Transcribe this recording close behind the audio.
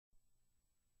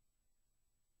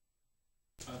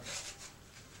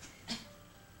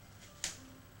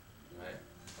Right.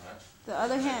 The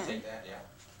other hand. Take that, yeah.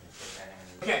 Take that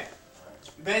hand. Okay.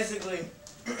 Basically,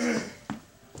 you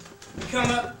come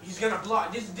up, he's gonna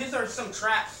block. These are some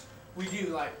traps we do.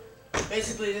 Like,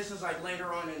 basically, this is like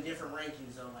later on in different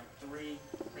rankings, though, like 3,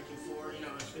 ranking 4. You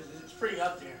know, it's pretty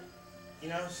up there. You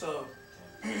know, so.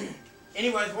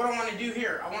 Anyways, what I want to do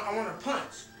here, I want to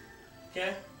punch.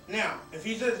 Okay. Now, if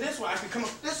he does this way, I can come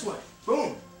up this way.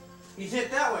 Boom. He's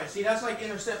hit that way. See, that's like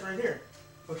intercept right here.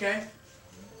 Okay.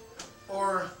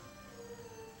 Or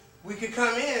we could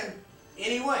come in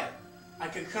any way. I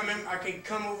could come in. I could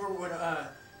come over with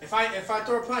if I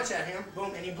throw a punch at him,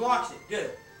 boom, and he blocks it.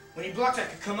 Good. When he blocks, I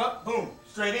could come up, boom,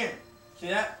 straight in. See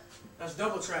that? That's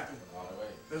double trapping. A lot of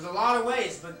ways. There's a lot of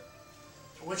ways, but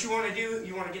what you want to do,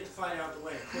 you want to get the fight out of the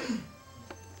way quick.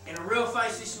 In a real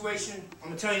fight situation, I'm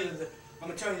gonna tell you the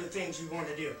things you want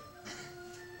to do.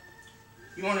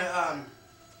 You want to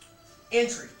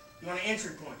entry. You want an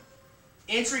entry point.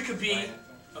 Entry could be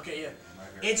okay. Yeah.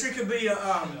 Entry could be an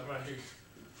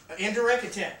indirect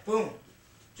attack. Boom.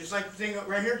 Just like the thing up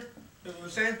right here. You know what I'm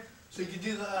saying? So you could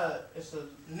do the it's a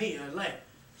knee, a leg.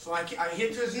 So I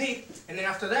hit to his knee, and then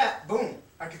after that, boom,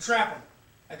 I could trap him.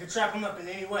 I could trap him up in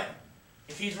any way.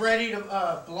 If he's ready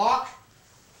to block,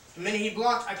 the minute he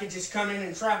blocks, I could just come in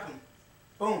and trap him.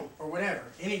 Boom, or whatever,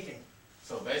 anything.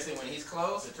 So basically, when he's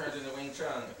close, it turns into Wing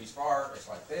Chun. If he's far, it's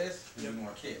like this. You do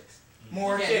more kicks.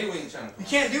 More you can't do Wing Chun. You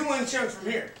can't do Wing Chun from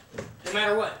here, no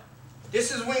matter what.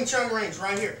 This is Wing Chun range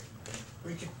right here.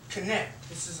 We can connect.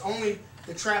 This is only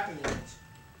the trapping range.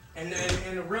 And then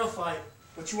in a real fight,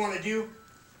 what you want to do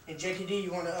in JKD,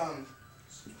 you want to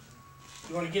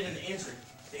get in the entry.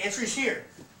 The entry's here.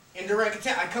 Indirect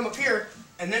attack. I come up here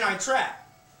and then I trap.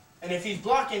 And if he's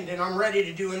blocking, then I'm ready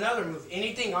to do another move.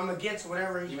 Anything I'm against,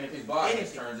 whatever. Even if he's blocking,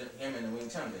 it turns him into Wing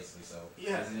Chun basically. So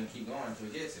yeah, he's gonna keep going until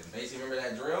he gets it. Basically, remember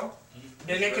that drill?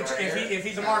 Then it could, if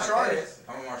he's a martial artist.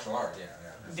 I'm a martial artist. Yeah.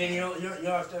 Then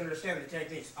you'll have to understand the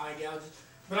techniques, eye gouges.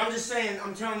 But I'm just saying,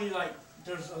 I'm telling you, like,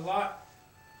 there's a lot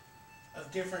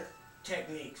of different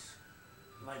techniques,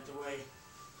 like the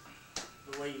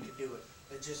way you could do it.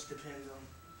 It just depends on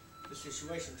the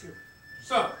situation too.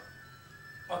 So,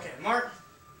 okay, Mark.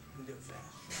 Do it fast.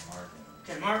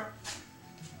 Okay, Mark.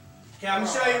 Okay, I'm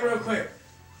gonna show you real quick.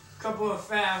 A couple of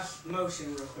fast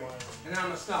motion real quick, and I'm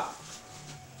gonna stop.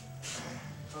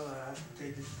 Hold on, I have to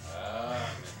take this.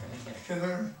 You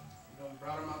done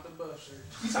brought him out the bus, sir.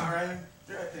 He's all right.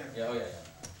 They're right there. Yeah, oh yeah.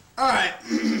 All right.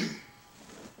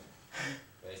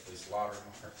 Basically slaughter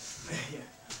him. Yeah.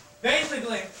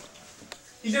 Basically,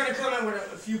 he's gonna come in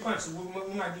with a few punches.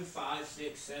 We might do 5,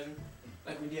 6, 7,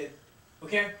 like we did.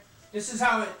 Okay. This is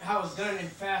how it's done in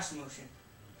fast motion.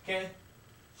 Okay.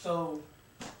 So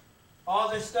all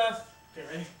this stuff. Okay,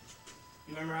 ready?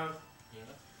 You remember how?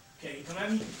 Yeah. Okay, you come at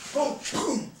me. Boom,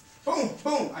 boom, boom,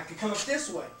 boom. I can come up this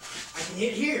way. I can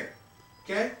hit here.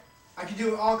 Okay. I can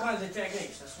do all kinds of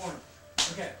techniques. That's one.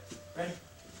 Okay. Ready?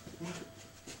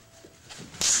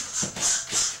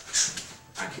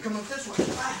 I can come up this way.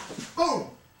 Ah, boom.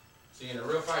 So in a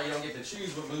real fight, you don't get to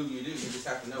choose what move you do. You just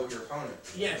have to know your opponent.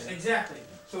 Yes, exactly.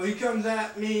 So he comes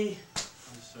at me. I'll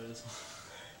just try this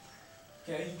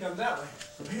one. Okay, he comes that way.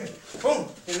 So here, boom,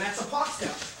 and that's a pop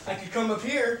step. I could come up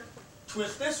here,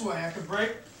 twist this way. I could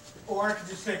break, or I could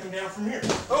just take him down from here.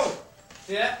 Boom.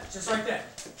 See that? Just like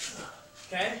that.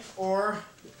 Okay. Or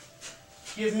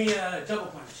give me a double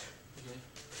punch. Okay.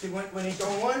 See when he's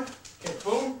on one. Okay,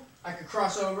 boom. I could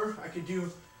cross over. I could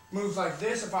do moves like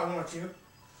this if I want to.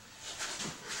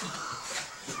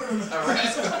 All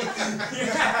right.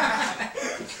 Yeah.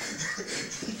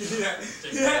 You can do that.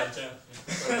 Yeah.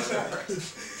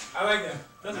 I like that.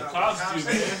 That's what cops do,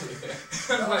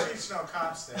 man. Don't teach no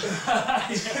cops that.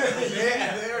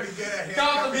 Yeah, they already get at him.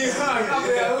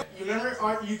 You remember,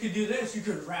 you could do this. You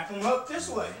could wrap them up this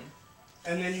way.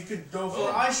 And then you could go for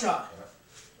an eye shot.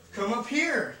 Come up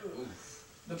here.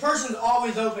 The person's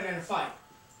always open in a fight.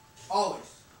 Always.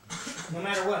 No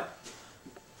matter what.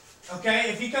 Okay,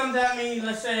 if he comes at me,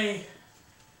 let's say,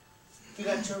 do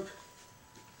that choke.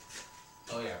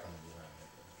 Oh yeah.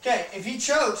 Okay, if he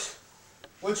chokes,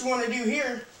 what you want to do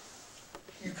here,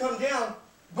 you come down,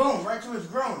 boom, right to his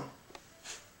groin.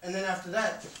 And then after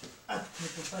that, I have to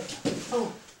take the plate.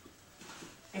 Boom.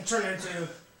 And turn it into...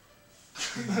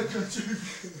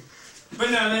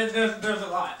 But no, there's a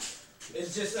lot.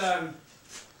 It's just,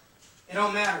 it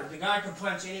don't matter. The guy can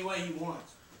punch any way he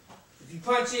wants. If he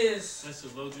punches... That's a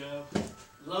low jab.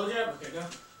 Low jab? Okay, go.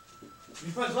 If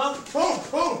he punch low, boom,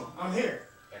 boom, I'm here.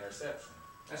 Interception.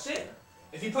 That's it.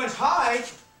 If you punch high,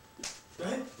 go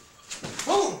ahead.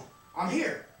 Boom! I'm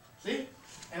here. See?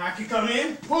 And I could come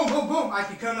in, boom, boom, boom. I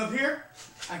could come up here.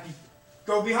 I could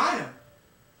go behind him.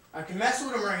 I can mess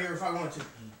with him right here if I want to.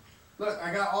 Look,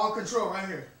 I got all control right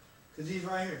here. Because he's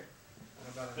right here.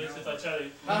 If I try to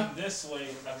lean this way,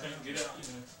 I couldn't get out.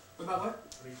 About what?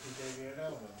 What if you gave you an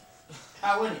elbow?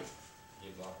 How would he?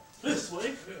 You block. This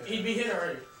way? He'd be hit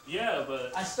already. Yeah,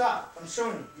 but I stopped. I'm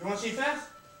showing you. You want to see fast?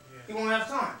 Yeah. He won't have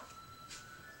time.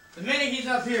 The minute he's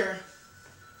up here,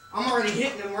 I'm already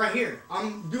hitting him right here.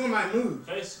 I'm doing my move.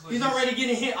 basically He's already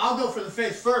getting hit. I'll go for the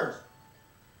face first.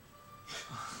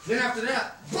 Then after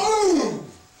that, boom!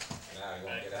 Now you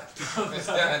won't get out. It's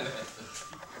done. It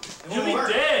You'll won't be work.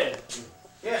 dead.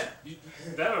 Yeah.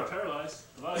 That or paralyzed.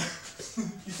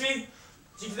 You see,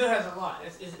 Chief Bill has a lot.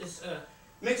 It's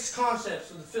mixed concepts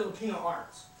of the Filipino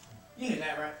arts. You knew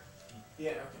that, right?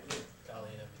 Yeah. Okay. Good. Golly,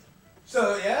 everything.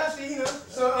 So yeah, see, you know.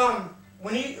 So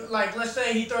when he like, let's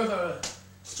say he throws a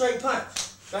straight punch.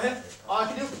 Go ahead. All I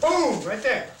can do, boom, right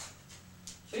there.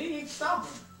 See, you can stop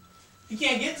him. He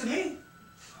can't get to me.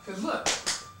 Cause look,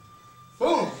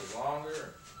 boom. It's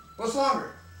longer. What's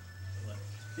longer?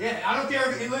 Yeah, I don't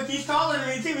care. Look, he's taller than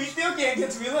me too. He still can't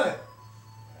get to me. Look.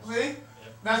 See?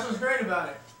 That's what's great about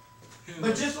it.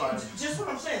 But just what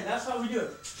I'm saying. That's how we do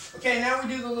it. Okay, now we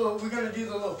do the little. We're gonna do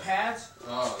the little pads.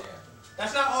 Oh, yeah.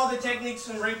 That's not all the techniques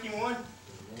in ranking 1,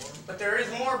 but there is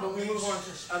more. But we move on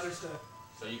to other stuff.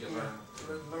 So you can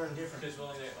Learn different. Because we're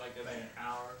only there like an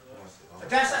hour. But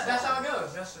that's how it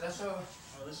goes. That's how.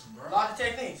 Oh, this is A bright. lot of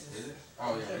techniques. Is it?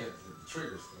 Oh, yeah, yeah. The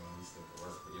triggers thing, we still can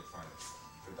work, but you find it.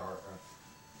 The dark one.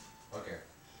 Okay.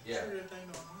 Yeah. Sure that thing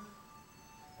don't hurt?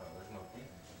 Oh, there's no thing.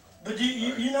 But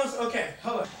you know, okay,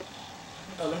 hold on.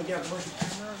 Oh, let me get out the way.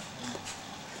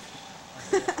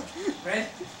 Ready?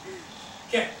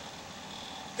 Okay.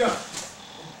 Go.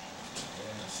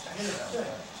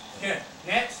 Okay,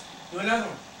 next, do another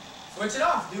one. Switch it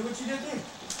off, do what you did there.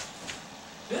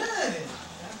 Good.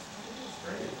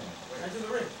 Right to the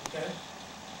ring, okay.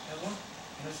 That one,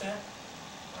 understand?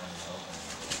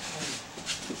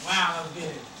 Wow, that was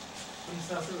good. Put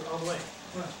yourself through all the way.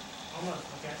 Come on, almost,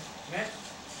 okay. Next.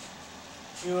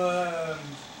 You,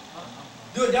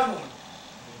 do a double one.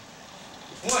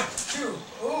 1,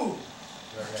 2, ooh.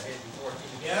 You already got hit before.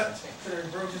 Yep. Could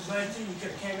have broke his leg too. You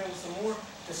could have came in with some more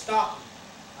to stop him.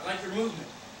 I like your movement.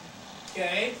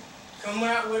 Okay. Come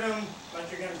out with him like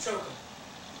you're gonna choke him.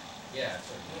 Yeah.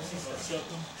 Choke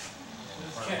him.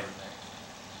 Okay.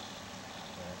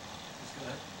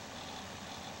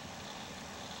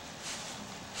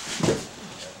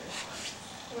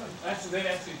 Actually, they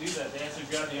actually do that. They actually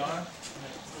grab the arm.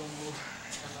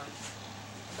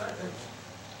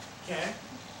 Okay.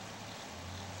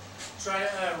 Try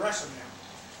to rush him now.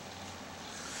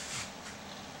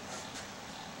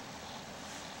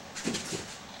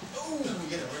 Ooh,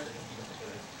 get it right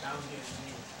That was good.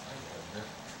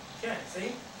 Okay,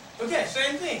 see? Okay,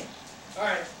 same thing.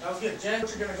 Alright, that was good. Jen, what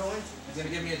you're gonna go into? He's gonna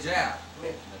give me a jab.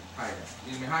 High jab.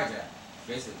 Give me a high jab.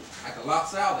 Basically, I can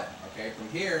lopsided that. Okay, from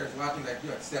here, there's a lot of things I can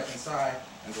do. I can step inside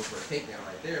and go for a takedown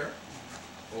right there,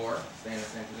 or stay in the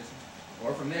same position.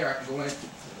 Or from there, I can go in with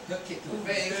a hook kick to the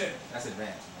face. Good. That's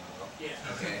advanced. Yeah.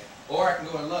 Okay. Or I can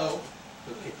go in low,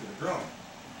 hook kick to the drum.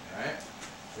 All right.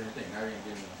 Same thing. Now you're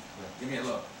gonna give me a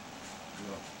low.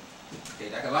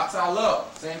 Okay, I can lopside low.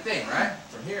 Same thing, right?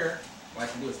 From here, what I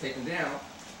can do is take them down,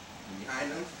 and behind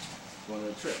them, go into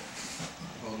a trip.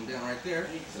 Hold them down right there.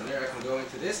 So there I can go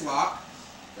into this lock,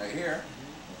 right here.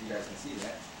 If you guys can see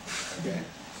that. Okay.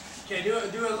 Okay, do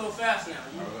it a little fast now.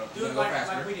 Do it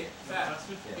like we did. Fast.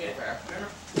 Yeah, go fast.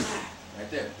 Remember? Right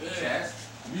there. Good. Chest.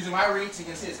 I'm using my reach, you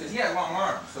can see it, because he has long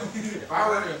arms. So if I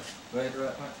were to, go ahead, throw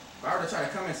that punch. If I were to try to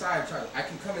come inside, I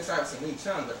can come inside with some Wing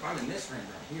Chun, but if I'm in this range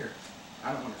right here,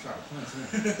 I don't want to try to punch him.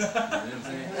 You know what I'm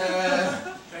saying?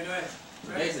 Okay, go ahead. So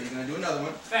basically, you're going to do another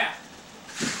one. Fast.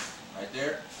 Right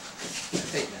there. And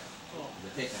takedown.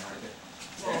 The takedown right there.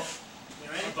 Well,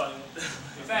 you ready?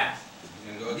 Fast.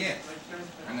 You're going to go again.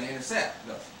 I'm going to intercept.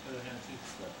 Go. Other hand too.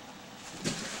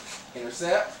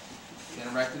 Intercept. Get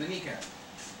him right to the kneecap.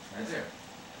 Right there.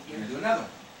 You're going to do another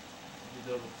one. You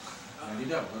double. You're going to do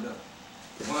double. Go double.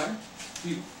 1,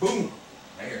 2, boom.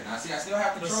 Right here. Now see, I still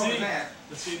have control of his hand.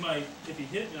 Let's see, if he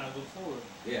hit me, I'll go forward.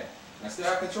 Yeah. I still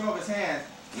have control of his hand,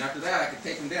 and after that, I can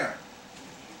take him down.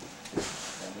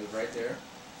 That move right there.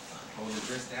 Hold his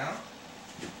wrist down.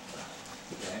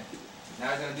 Okay.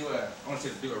 Now he's gonna do I want you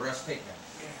to do a rush takedown.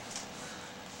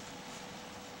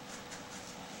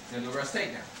 He's gonna do a rush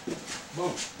takedown.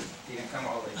 Boom. He didn't come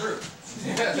all the way through.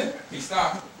 He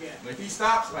stopped. Yeah. But if he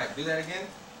stops, like, do that again.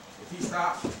 If he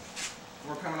stops,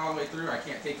 before coming all the way through, I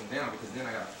can't take him down because then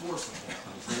I gotta force him down.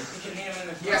 You see? You can hit him in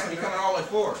the He has to be coming all the way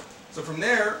forward. So from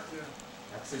there,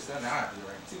 After 6 now I have to do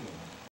rank 2 movement.